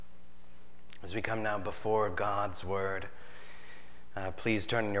As we come now before God's Word, please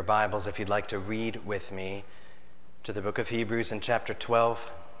turn in your Bibles, if you'd like to read with me, to the book of Hebrews in chapter 12.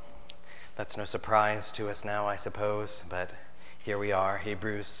 That's no surprise to us now, I suppose, but here we are,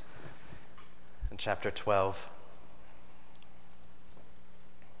 Hebrews in chapter 12.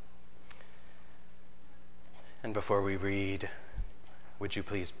 And before we read, would you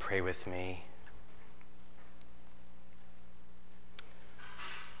please pray with me?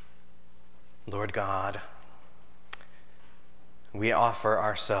 Lord God, we offer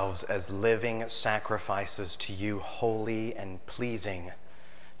ourselves as living sacrifices to you, holy and pleasing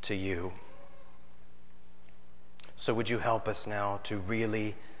to you. So would you help us now to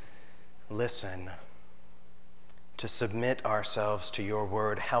really listen, to submit ourselves to your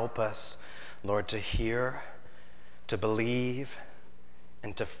word. Help us, Lord, to hear, to believe,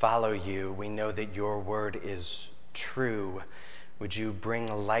 and to follow you. We know that your word is true. Would you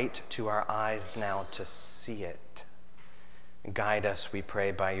bring light to our eyes now to see it? Guide us, we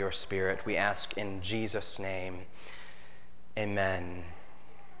pray, by your Spirit. We ask in Jesus' name, amen.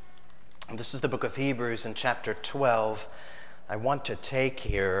 This is the book of Hebrews in chapter 12. I want to take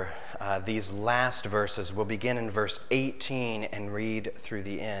here these last verses. We'll begin in verse 18 and read through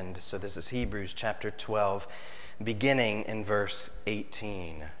the end. So this is Hebrews chapter 12, beginning in verse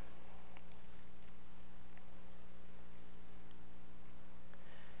 18.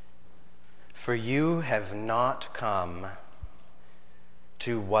 For you have not come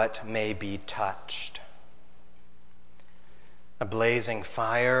to what may be touched, a blazing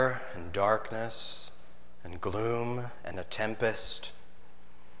fire and darkness and gloom and a tempest,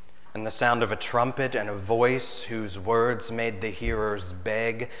 and the sound of a trumpet and a voice whose words made the hearers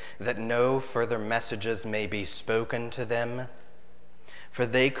beg that no further messages may be spoken to them, for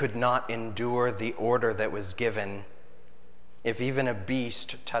they could not endure the order that was given. If even a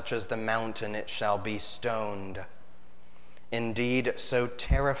beast touches the mountain, it shall be stoned. Indeed, so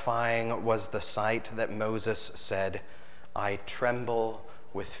terrifying was the sight that Moses said, I tremble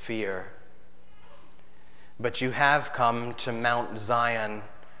with fear. But you have come to Mount Zion,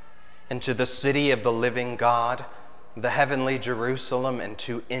 and to the city of the living God, the heavenly Jerusalem, and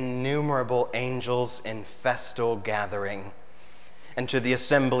to innumerable angels in festal gathering, and to the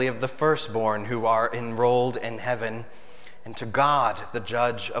assembly of the firstborn who are enrolled in heaven, and to God, the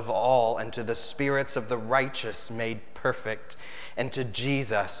judge of all, and to the spirits of the righteous made perfect, and to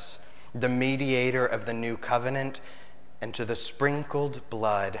Jesus, the mediator of the new covenant, and to the sprinkled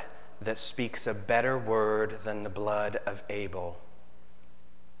blood that speaks a better word than the blood of Abel.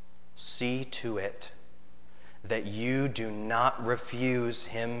 See to it that you do not refuse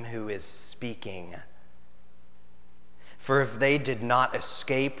him who is speaking. For if they did not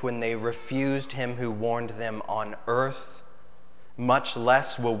escape when they refused him who warned them on earth, much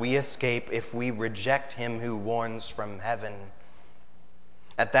less will we escape if we reject him who warns from heaven.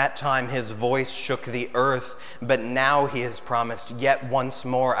 At that time his voice shook the earth, but now he has promised, yet once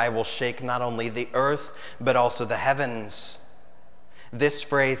more I will shake not only the earth, but also the heavens. This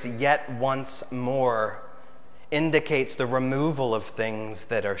phrase, yet once more, indicates the removal of things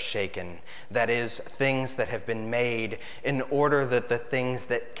that are shaken, that is, things that have been made, in order that the things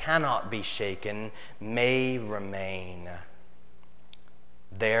that cannot be shaken may remain.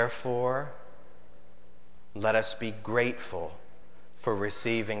 Therefore, let us be grateful for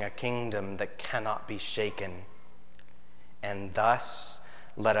receiving a kingdom that cannot be shaken, and thus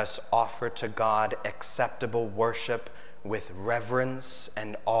let us offer to God acceptable worship with reverence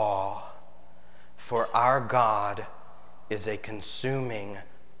and awe, for our God is a consuming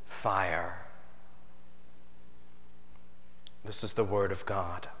fire. This is the word of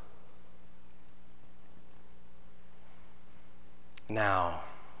God. Now,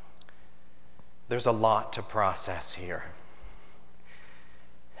 there's a lot to process here.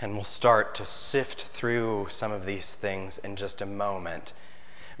 And we'll start to sift through some of these things in just a moment.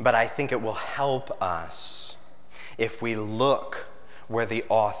 But I think it will help us if we look where the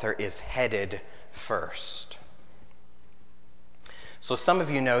author is headed first. So some of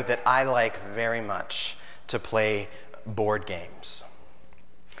you know that I like very much to play board games.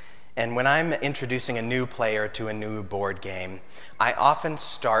 And when I'm introducing a new player to a new board game, I often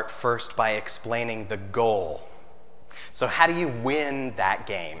start first by explaining the goal. So how do you win that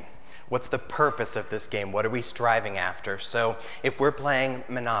game? What's the purpose of this game? What are we striving after? So if we're playing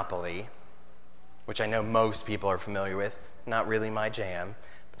Monopoly, which I know most people are familiar with, not really my jam,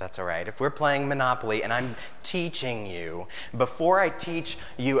 That's all right. If we're playing Monopoly and I'm teaching you, before I teach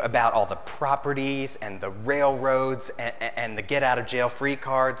you about all the properties and the railroads and the get-out-of-jail-free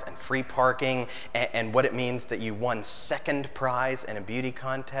cards and free parking and what it means that you won second prize in a beauty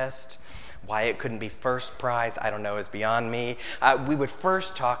contest, why it couldn't be first prize, I don't know, is beyond me. We would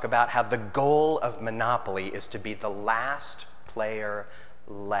first talk about how the goal of Monopoly is to be the last player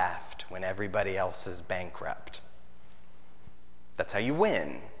left when everybody else is bankrupt. That's how you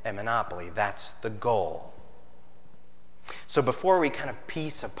win at Monopoly. That's the goal. So before we kind of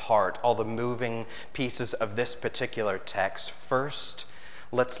piece apart all the moving pieces of this particular text, first,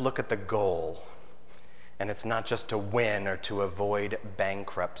 let's look at the goal. And it's not just to win or to avoid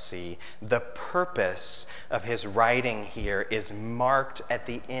bankruptcy. The purpose of his writing here is marked at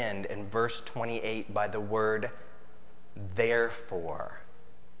the end in verse 28 by the word therefore.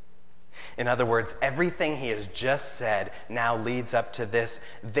 In other words, everything he has just said now leads up to this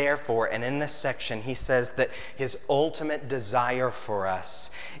therefore. And in this section, he says that his ultimate desire for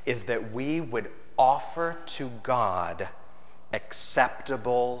us is that we would offer to God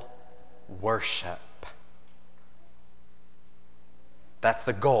acceptable worship. That's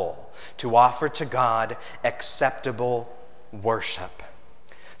the goal, to offer to God acceptable worship.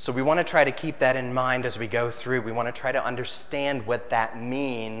 So we want to try to keep that in mind as we go through. We want to try to understand what that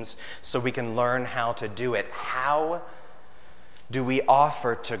means so we can learn how to do it. How do we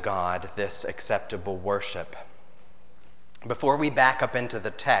offer to God this acceptable worship? Before we back up into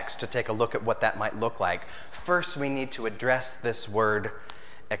the text to take a look at what that might look like, first we need to address this word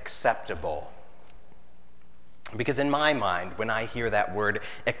acceptable. Because in my mind, when I hear that word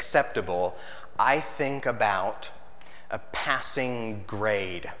acceptable, I think about a passing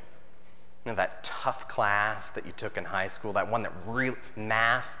grade. You know, that tough class that you took in high school, that one that really,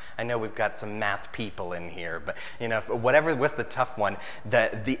 math, I know we've got some math people in here, but whatever was the tough one,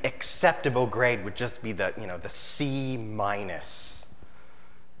 the acceptable grade would just be the C minus.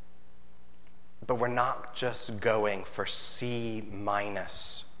 But we're not just going for C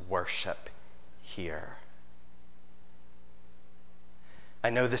minus worship here. I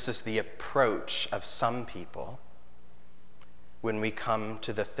know this is the approach of some people when we come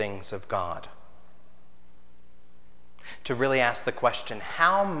to the things of God. To really ask the question,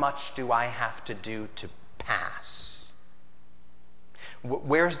 how much do I have to do to pass?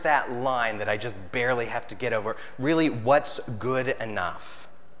 Where's that line that I just barely have to get over? Really, what's good enough?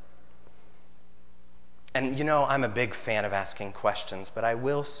 And I'm a big fan of asking questions, but I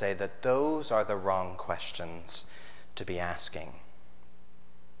will say that those are the wrong questions to be asking.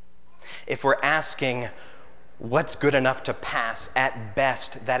 If we're asking, what's good enough to pass? At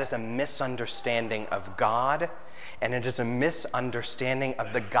best, that is a misunderstanding of God, and it is a misunderstanding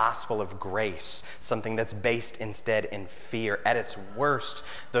of the gospel of grace, something that's based instead in fear. At its worst,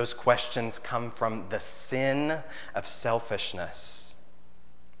 those questions come from the sin of selfishness.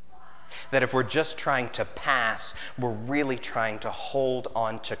 That if we're just trying to pass, we're really trying to hold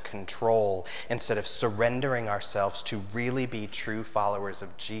on to control instead of surrendering ourselves to really be true followers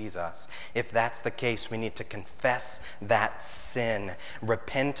of Jesus. If that's the case, we need to confess that sin,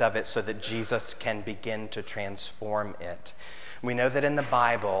 repent of it so that Jesus can begin to transform it. We know that in the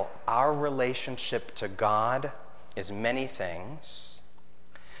Bible, our relationship to God is many things.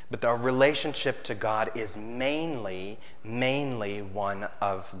 But our relationship to God is mainly one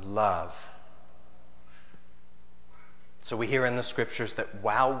of love. So we hear in the scriptures that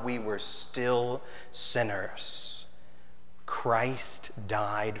while we were still sinners, Christ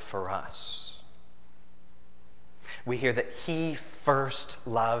died for us. We hear that he first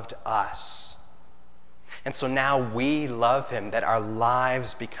loved us. And so now we love him, that our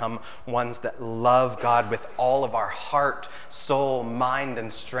lives become ones that love God with all of our heart, soul, mind,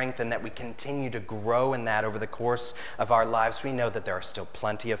 and strength, and that we continue to grow in that over the course of our lives. We know that there are still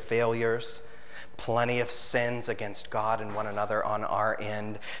plenty of failures, plenty of sins against God and one another on our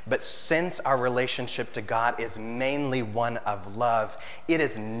end. But since our relationship to God is mainly one of love, it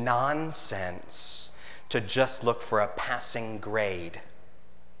is nonsense to just look for a passing grade.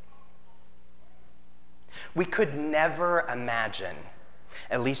 We could never imagine,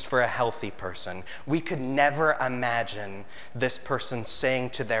 at least for a healthy person, we could never imagine this person saying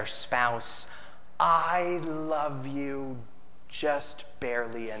to their spouse, I love you just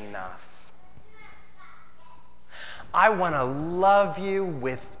barely enough. I want to love you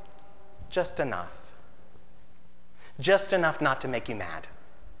with just enough. Just enough not to make you mad.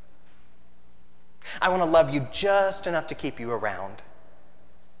 I want to love you just enough to keep you around.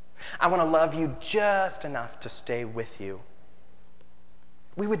 I want to love you just enough to stay with you.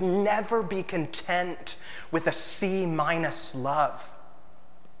 We would never be content with a C minus love.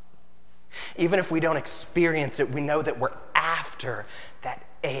 Even if we don't experience it, we know that we're after that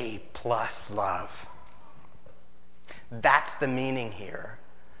A+ love. That's the meaning here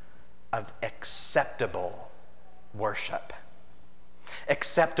of acceptable worship.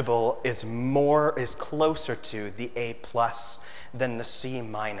 Acceptable is closer to the A+ than the C-.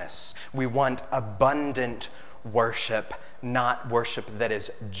 We want abundant worship, not worship that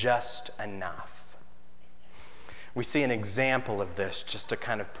is just enough. We see an example of this, just to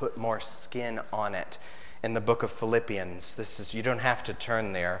kind of put more skin on it, in the book of Philippians. You don't have to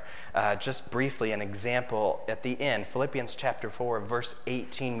turn there. Just briefly, an example at the end. Philippians chapter 4, verse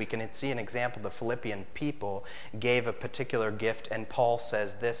 18, we can see an example. The Philippian people gave a particular gift, and Paul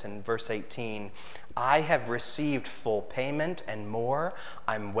says this in verse 18, I have received full payment and more.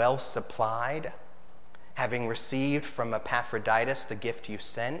 I'm well supplied. Having received from Epaphroditus the gift you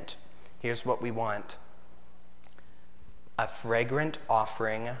sent, here's what we want. A fragrant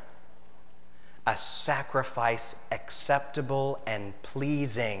offering, a sacrifice acceptable and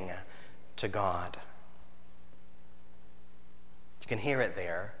pleasing to God. You can hear it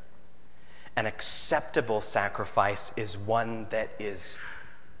there. An acceptable sacrifice is one that is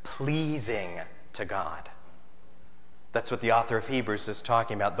pleasing to God. That's what the author of Hebrews is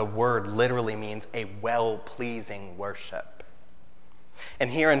talking about. The word literally means a well-pleasing worship.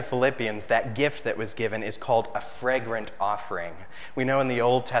 And here in Philippians, that gift that was given is called a fragrant offering. We know in the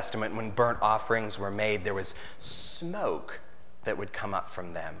Old Testament, when burnt offerings were made, there was smoke that would come up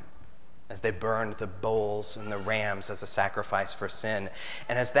from them as they burned the bulls and the rams as a sacrifice for sin.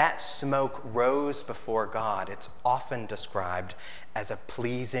 And as that smoke rose before God, it's often described as a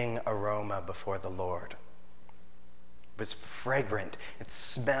pleasing aroma before the Lord. It was fragrant. It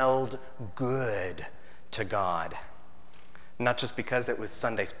smelled good to God. Not just because it was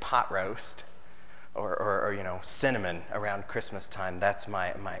Sunday's pot roast or cinnamon around Christmas time. That's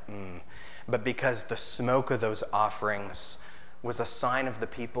my But because the smoke of those offerings was a sign of the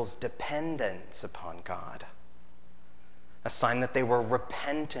people's dependence upon God. A sign that they were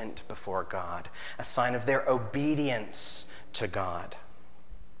repentant before God. A sign of their obedience to God.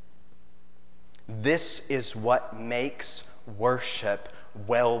 This is what makes worship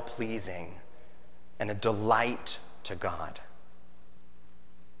well-pleasing and a delight to God.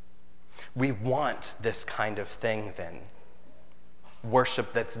 We want this kind of thing then.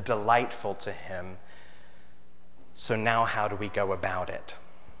 Worship that's delightful to Him. So now how do we go about it?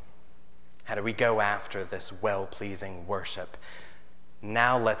 How do we go after this well-pleasing worship?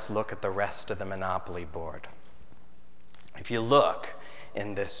 Now let's look at the rest of the Monopoly board. If you look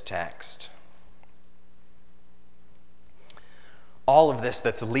in this text, all of this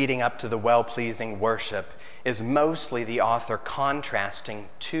that's leading up to the well-pleasing worship is mostly the author contrasting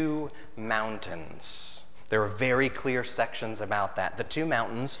two mountains. There are very clear sections about that. The two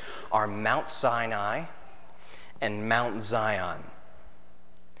mountains are Mount Sinai and Mount Zion.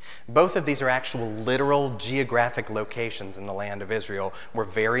 Both of these are actual literal geographic locations in the land of Israel where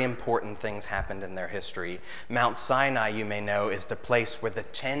very important things happened in their history. Mount Sinai, you may know, is the place where the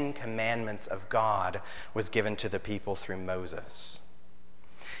 10 Commandments of God was given to the people through Moses.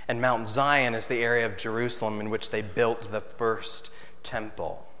 And Mount Zion is the area of Jerusalem in which they built the first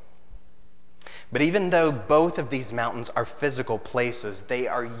temple. But even though both of these mountains are physical places, they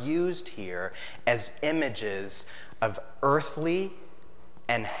are used here as images of earthly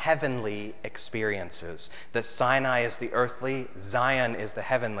and heavenly experiences. That Sinai is the earthly, Zion is the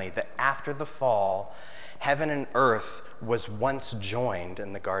heavenly. That after the fall, heaven and earth was once joined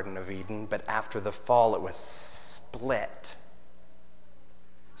in the Garden of Eden, but after the fall it was split.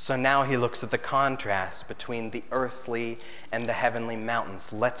 So now he looks at the contrast between the earthly and the heavenly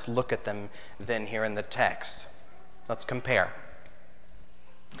mountains. Let's look at them then here in the text. Let's compare.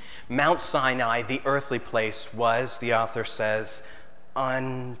 Mount Sinai, the earthly place, was, the author says,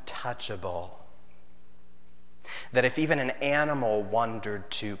 untouchable. That if even an animal wandered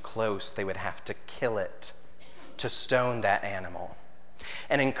too close, they would have to kill it to stone that animal.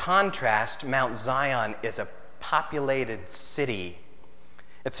 And in contrast, Mount Zion is a populated city.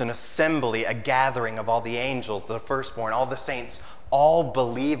 It's an assembly, a gathering of all the angels, the firstborn, all the saints, all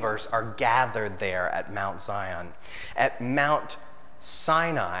believers are gathered there at Mount Zion. At Mount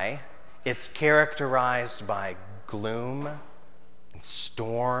Sinai, it's characterized by gloom, and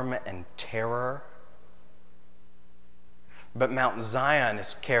storm, and terror. But Mount Zion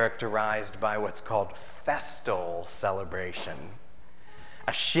is characterized by what's called festal celebration.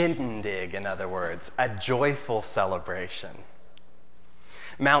 A shindig, in other words, a joyful celebration.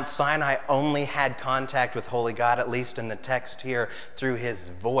 Mount Sinai only had contact with holy God, at least in the text here, through his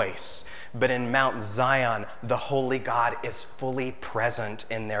voice. But in Mount Zion, the holy God is fully present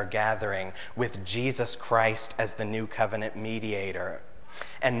in their gathering with Jesus Christ as the new covenant mediator.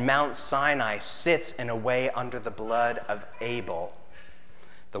 And Mount Sinai sits in a way under the blood of Abel,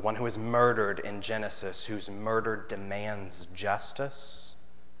 the one who was murdered in Genesis, whose murder demands justice.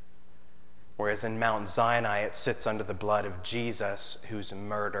 Whereas in Mount Sinai, it sits under the blood of Jesus, whose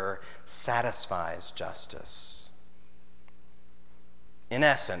murder satisfies justice. In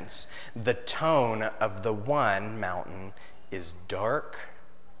essence, the tone of the one mountain is dark,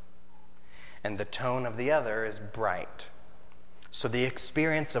 and the tone of the other is bright. So the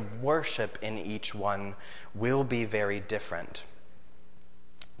experience of worship in each one will be very different.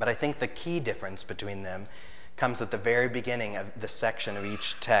 But I think the key difference between them comes at the very beginning of the section of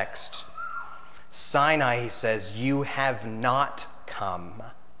each text. Sinai, he says, you have not come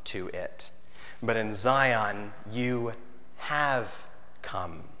to it. But in Zion, you have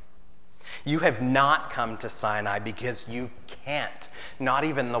come. You have not come to Sinai because you can't. Not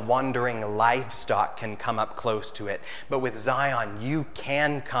even the wandering livestock can come up close to it. But with Zion, you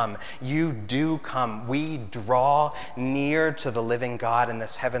can come. You do come. We draw near to the living God in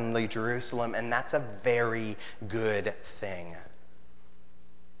this heavenly Jerusalem, and that's a very good thing.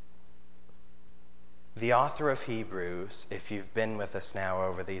 The author of Hebrews, if you've been with us now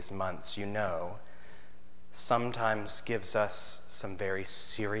over these months, you know, sometimes gives us some very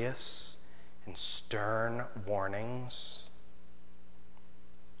serious and stern warnings.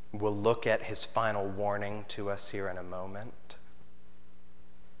 We'll look at his final warning to us here in a moment.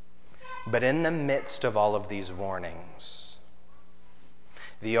 But in the midst of all of these warnings,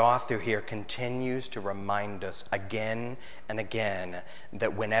 the author here continues to remind us again and again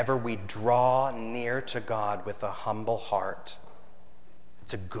that whenever we draw near to God with a humble heart,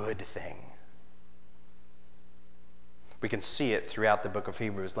 it's a good thing. We can see it throughout the book of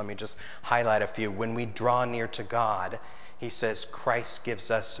Hebrews. Let me just highlight a few. When we draw near to God, he says Christ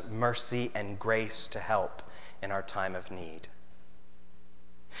gives us mercy and grace to help in our time of need.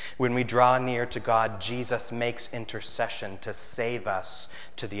 When we draw near to God, Jesus makes intercession to save us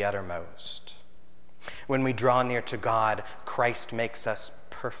to the uttermost. When we draw near to God, Christ makes us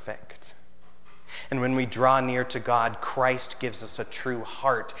perfect. And when we draw near to God, Christ gives us a true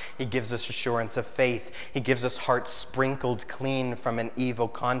heart. He gives us assurance of faith. He gives us hearts sprinkled clean from an evil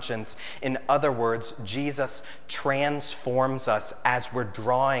conscience. In other words, Jesus transforms us as we're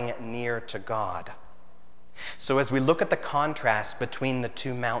drawing near to God. So as we look at the contrast between the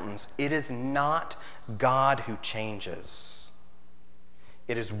two mountains, it is not God who changes.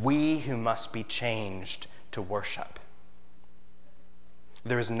 It is we who must be changed to worship.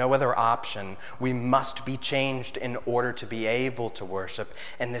 There is no other option. We must be changed in order to be able to worship,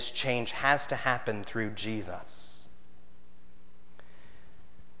 and this change has to happen through Jesus.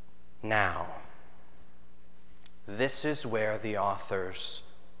 Now, this is where the author's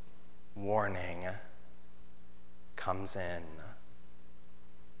warning comes in.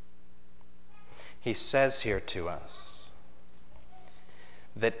 He says here to us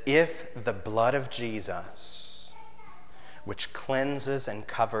that if the blood of Jesus, which cleanses and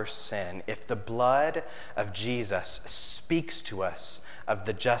covers sin, if the blood of Jesus speaks to us of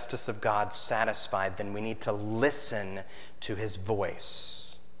the justice of God satisfied, then we need to listen to his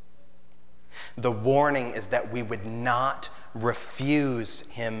voice. The warning is that we would not refuse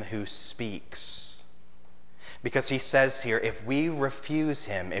him who speaks. Because he says here, if we refuse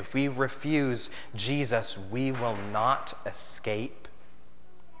him, if we refuse Jesus, we will not escape,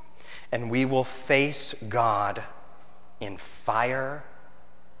 and we will face God in fire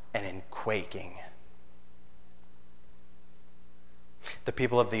and in quaking. The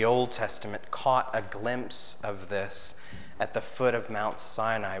people of the Old Testament caught a glimpse of this at the foot of Mount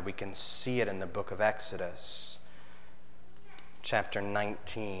Sinai. We can see it in the book of Exodus, chapter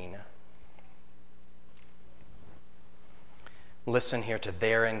 19. Listen here to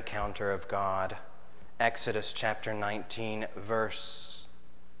their encounter of God. Exodus chapter 19, verse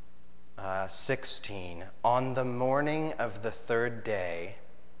 16. On the morning of the third day,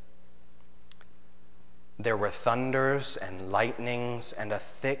 there were thunders and lightnings and a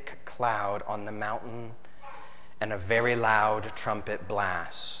thick cloud on the mountain and a very loud trumpet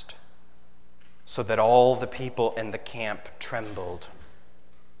blast, so that all the people in the camp trembled.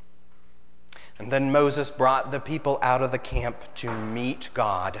 And then Moses brought the people out of the camp to meet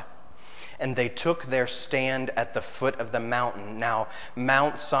God, and they took their stand at the foot of the mountain. Now,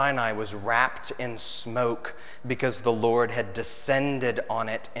 Mount Sinai was wrapped in smoke because the Lord had descended on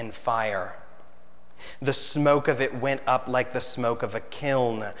it in fire. The smoke of it went up like the smoke of a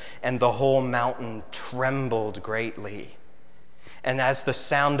kiln, and the whole mountain trembled greatly. And as the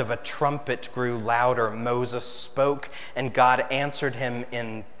sound of a trumpet grew louder, Moses spoke, and God answered him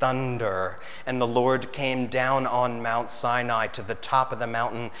in thunder. And the Lord came down on Mount Sinai to the top of the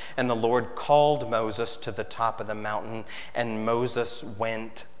mountain, and the Lord called Moses to the top of the mountain, and Moses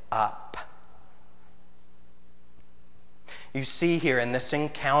went up. You see here in this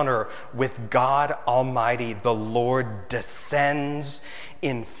encounter with God Almighty, the Lord descends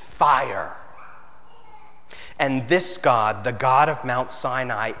in fire. And this God, the God of Mount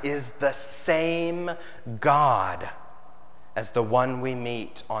Sinai, is the same God as the one we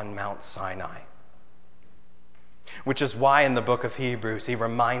meet on Mount Sinai. Which is why in the book of Hebrews, he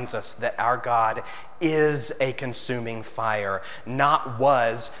reminds us that our God is a consuming fire, not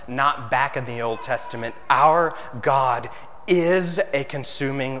back in the Old Testament. Our God is a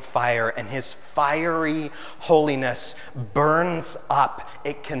consuming fire, and his fiery holiness burns up.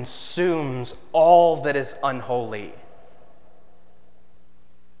 It consumes all that is unholy.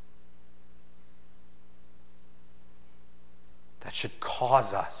 That should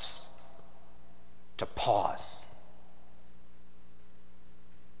cause us to pause,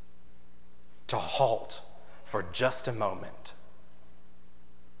 to halt for just a moment.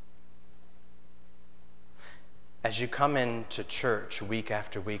 As you come into church week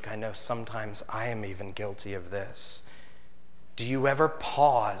after week, I know sometimes I am even guilty of this. Do you ever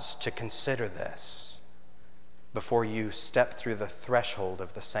pause to consider this before you step through the threshold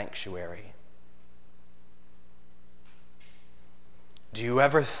of the sanctuary? Do you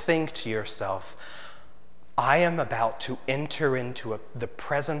ever think to yourself, I am about to enter into the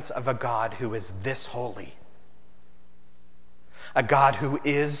presence of a God who is this holy, a God who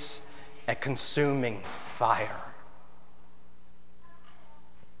is a consuming fire?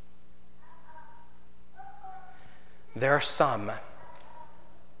 There are some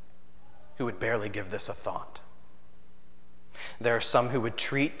who would barely give this a thought. There are some who would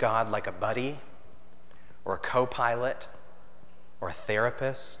treat God like a buddy or a co-pilot or a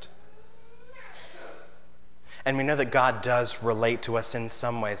therapist. And we know that God does relate to us in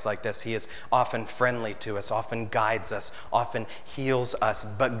some ways like this. He is often friendly to us, often guides us, often heals us.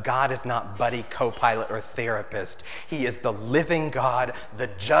 But God is not buddy, co-pilot, or therapist. He is the living God, the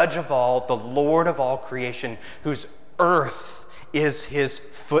judge of all, the Lord of all creation, whose earth is his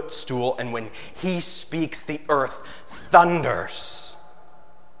footstool. And when he speaks, the earth thunders.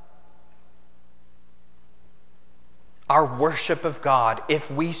 Our worship of God, if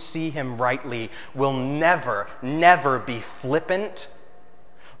we see him rightly, will never, never be flippant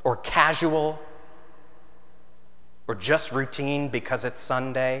or casual or just routine because it's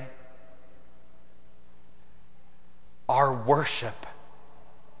Sunday. Our worship,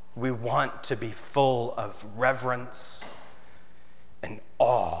 we want to be full of reverence and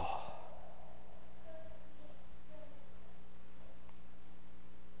awe.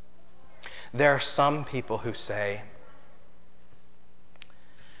 There are some people who say,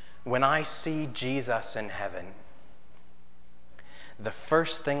 when I see Jesus in heaven, the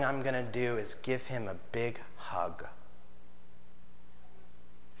first thing I'm going to do is give him a big hug.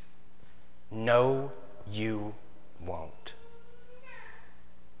 No, you won't.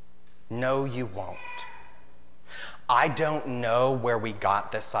 No, you won't. I don't know where we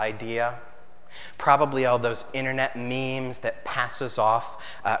got this idea. Probably all those internet memes that passes off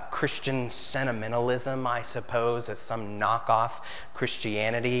Christian sentimentalism, I suppose, as some knockoff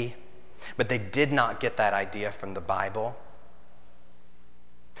Christianity. But they did not get that idea from the Bible.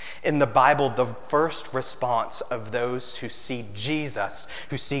 In the Bible, the first response of those who see Jesus,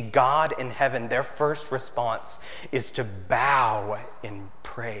 who see God in heaven, their first response is to bow in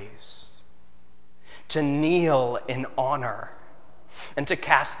praise, to kneel in honor, and to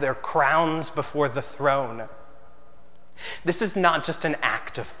cast their crowns before the throne. This is not just an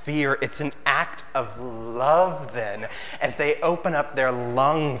act of fear, it's an act of love then, as they open up their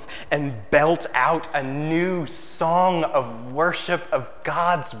lungs and belt out a new song of worship of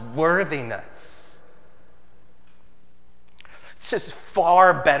God's worthiness. This is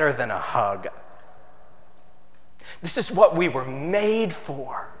far better than a hug. This is what we were made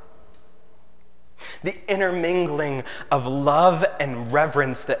for. The intermingling of love and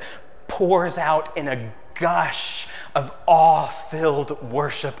reverence that pours out in a gush of awe-filled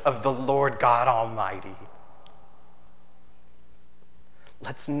worship of the Lord God Almighty.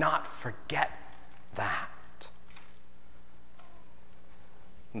 Let's not forget that.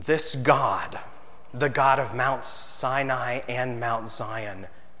 This God, the God of Mount Sinai and Mount Zion,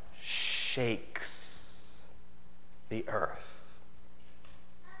 shakes the earth.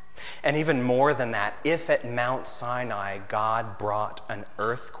 And even more than that, if at Mount Sinai God brought an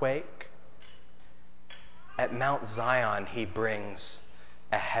earthquake, at Mount Zion he brings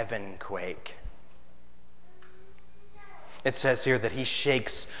a heaven quake. It says here that he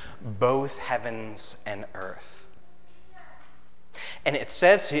shakes both heavens and earth. And it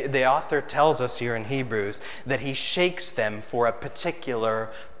says, the author tells us here in Hebrews, that he shakes them for a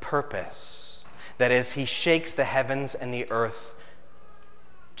particular purpose. That is, he shakes the heavens and the earth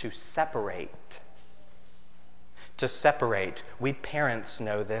to separate. To separate. We parents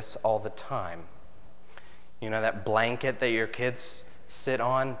know this all the time. You know that blanket that your kids sit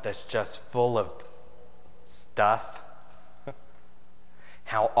on that's just full of stuff?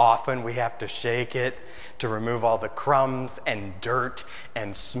 How often we have to shake it to remove all the crumbs and dirt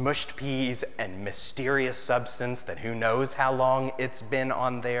and smushed peas and mysterious substance that who knows how long it's been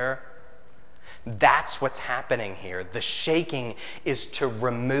on there. That's what's happening here. The shaking is to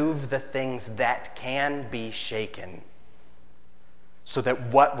remove the things that can be shaken, so that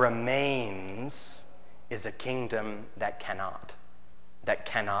what remains is a kingdom that cannot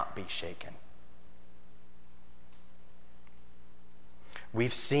be shaken.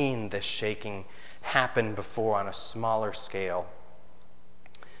 We've seen this shaking happen before on a smaller scale.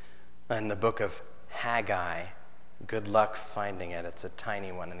 In the book of Haggai, good luck finding it. It's a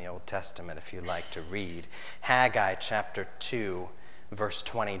tiny one in the Old Testament if you like to read. Haggai chapter 2, verse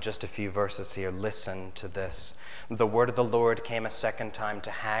 20, just a few verses here. Listen to this. The word of the Lord came a second time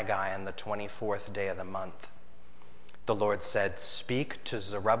to Haggai on the 24th day of the month. The Lord said, "Speak to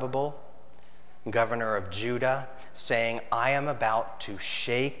Zerubbabel, governor of Judah, saying, I am about to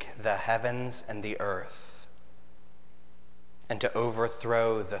shake the heavens and the earth, and to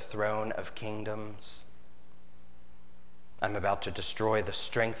overthrow the throne of kingdoms. I'm about to destroy the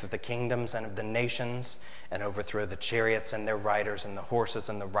strength of the kingdoms and of the nations, and overthrow the chariots and their riders, and the horses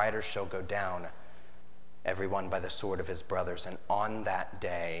and the riders shall go down, every one by the sword of his brothers. And on that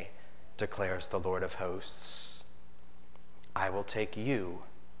day, declares the Lord of hosts, I will take you,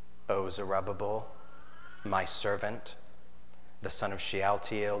 O Zerubbabel, my servant, the son of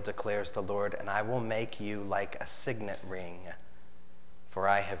Shealtiel, declares the Lord, and I will make you like a signet ring, for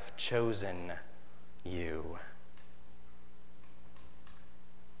I have chosen you."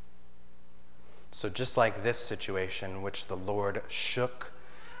 So just like this situation, which the Lord shook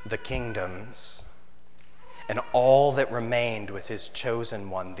the kingdoms, and all that remained was his chosen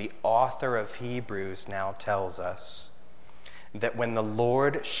one, the author of Hebrews now tells us that when the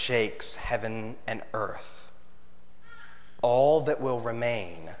Lord shakes heaven and earth, all that will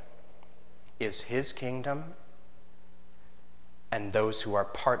remain is his kingdom and those who are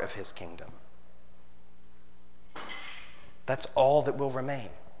part of his kingdom. That's all that will remain.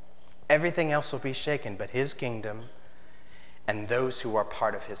 Everything else will be shaken, but his kingdom and those who are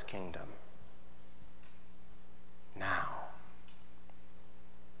part of his kingdom. Now,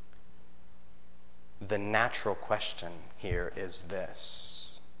 the natural question here is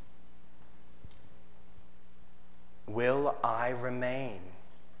this: will I remain?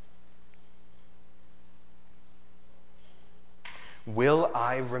 Will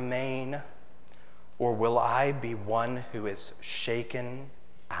I remain, or will I be one who is shaken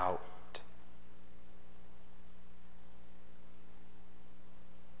out?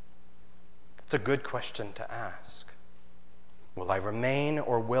 It's a good question to ask. Will I remain,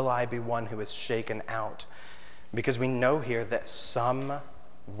 or will I be one who is shaken out? Because we know here that some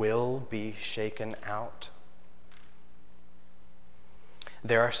will be shaken out.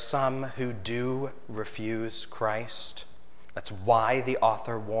 There are some who do refuse Christ. That's why the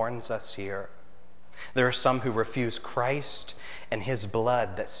author warns us here. There are some who refuse Christ and his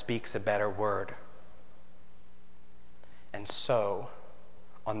blood that speaks a better word. And so,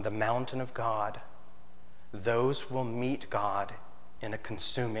 on the mountain of God, those will meet God in a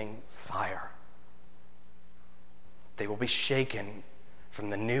consuming fire. They will be shaken from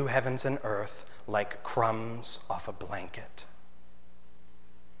the new heavens and earth like crumbs off a blanket.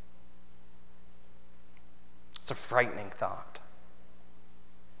 It's a frightening thought.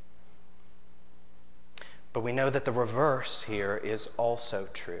 But we know that the reverse here is also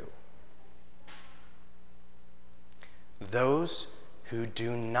true. Those who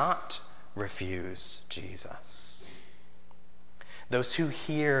do not refuse Jesus, those who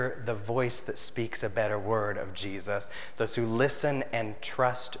hear the voice that speaks a better word of Jesus, those who listen and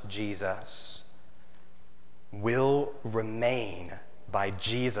trust Jesus, will remain by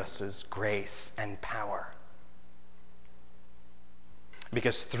Jesus' grace and power.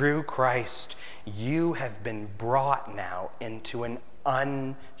 Because through Christ, you have been brought now into an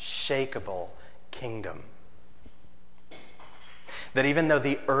unshakable kingdom. That even though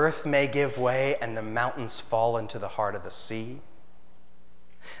the earth may give way and the mountains fall into the heart of the sea,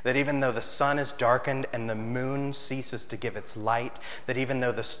 that even though the sun is darkened and the moon ceases to give its light, that even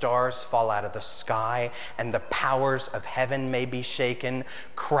though the stars fall out of the sky and the powers of heaven may be shaken,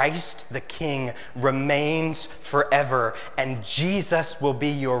 Christ the King remains forever, and Jesus will be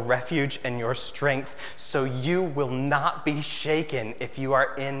your refuge and your strength, so you will not be shaken if you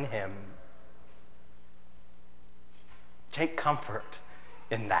are in him. Take comfort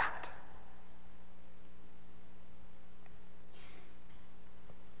in that.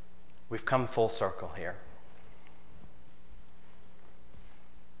 We've come full circle here.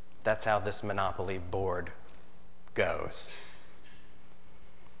 That's how this Monopoly board goes.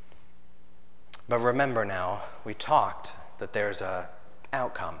 But remember now, we talked that there's an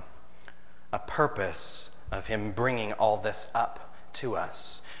outcome, a purpose of him bringing all this up to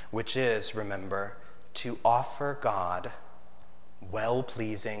us, which is, remember, to offer God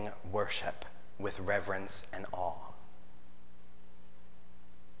well-pleasing worship with reverence and awe.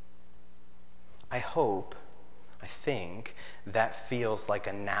 I think that feels like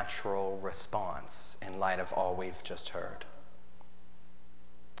a natural response in light of all we've just heard.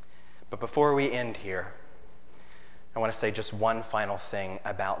 But before we end here, I want to say just one final thing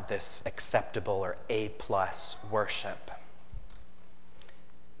about this acceptable or A+ worship.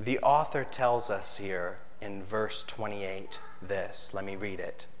 The author tells us here in verse 28 this. Let me read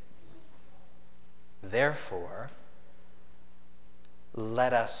it. Therefore,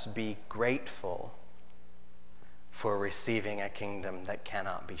 let us be grateful for receiving a kingdom that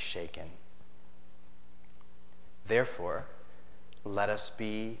cannot be shaken. Therefore, let us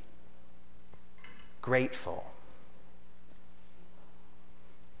be grateful.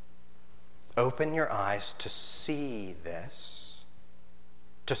 Open your eyes to see this,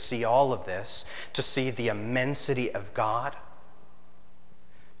 to see all of this, to see the immensity of God,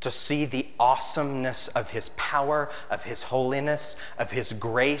 to see the awesomeness of his power, of his holiness, of his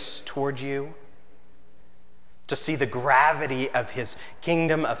grace toward you, to see the gravity of his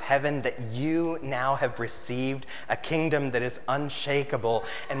kingdom of heaven that you now have received, a kingdom that is unshakable.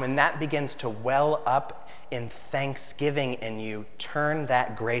 And when that begins to well up in thanksgiving in you, turn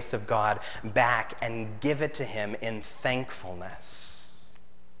that grace of God back and give it to him in thankfulness.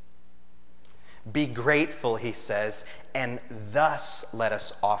 Be grateful, he says, and thus let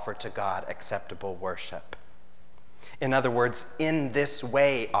us offer to God acceptable worship. In other words, in this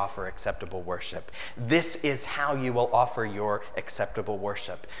way offer acceptable worship. This is how you will offer your acceptable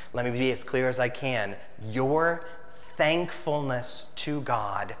worship. Let me be as clear as I can. Your thankfulness to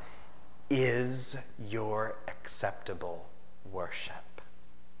God is your acceptable worship.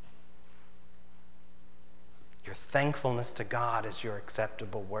 Your thankfulness to God is your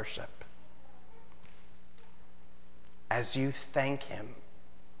acceptable worship. As you thank him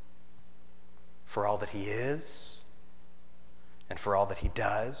for all that he is and for all that he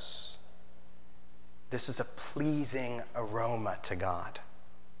does, this is a pleasing aroma to God.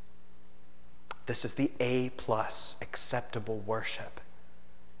 This is the A+ acceptable worship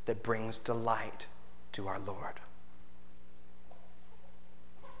that brings delight to our Lord.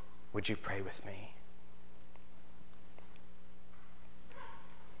 Would you pray with me?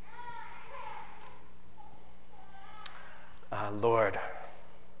 Lord,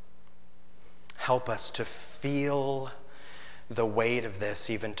 help us to feel the weight of this,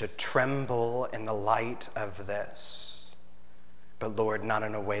 even to tremble in the light of this. But Lord, not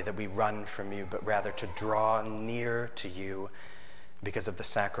in a way that we run from you, but rather to draw near to you because of the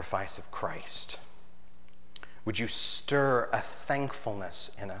sacrifice of Christ. Would you stir a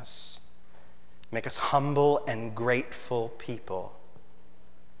thankfulness in us? Make us humble and grateful people,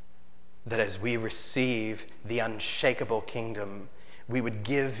 that as we receive the unshakable kingdom, we would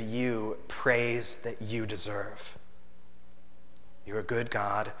give you praise that you deserve. You're a good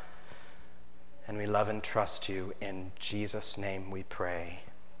God, and we love and trust you. In Jesus' name we pray.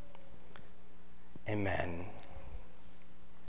 Amen.